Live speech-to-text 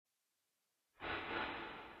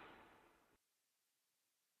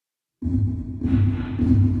At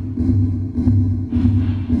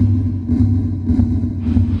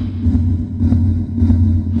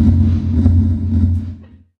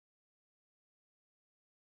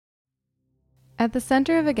the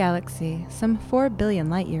center of a galaxy, some 4 billion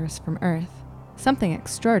light-years from Earth, something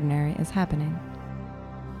extraordinary is happening.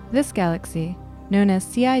 This galaxy, known as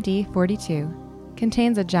CID-42,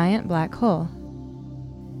 contains a giant black hole.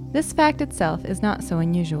 This fact itself is not so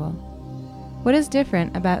unusual. What is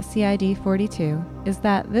different about CID-42 is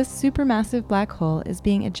that this supermassive black hole is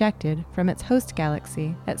being ejected from its host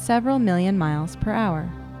galaxy at several million miles per hour.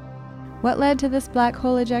 What led to this black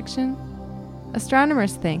hole ejection?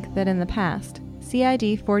 Astronomers think that in the past,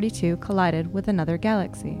 CID-42 collided with another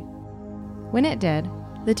galaxy. When it did,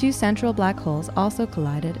 the two central black holes also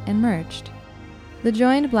collided and merged. The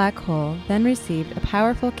joined black hole then received a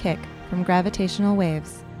powerful kick from gravitational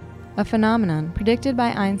waves, a phenomenon predicted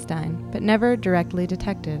by Einstein but never directly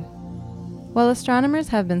detected. While astronomers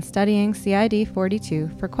have been studying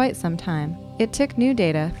CID-42 for quite some time, it took new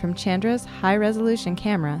data from Chandra's high-resolution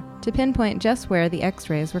camera to pinpoint just where the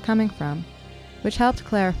X-rays were coming from, which helped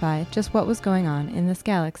clarify just what was going on in this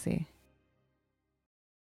galaxy.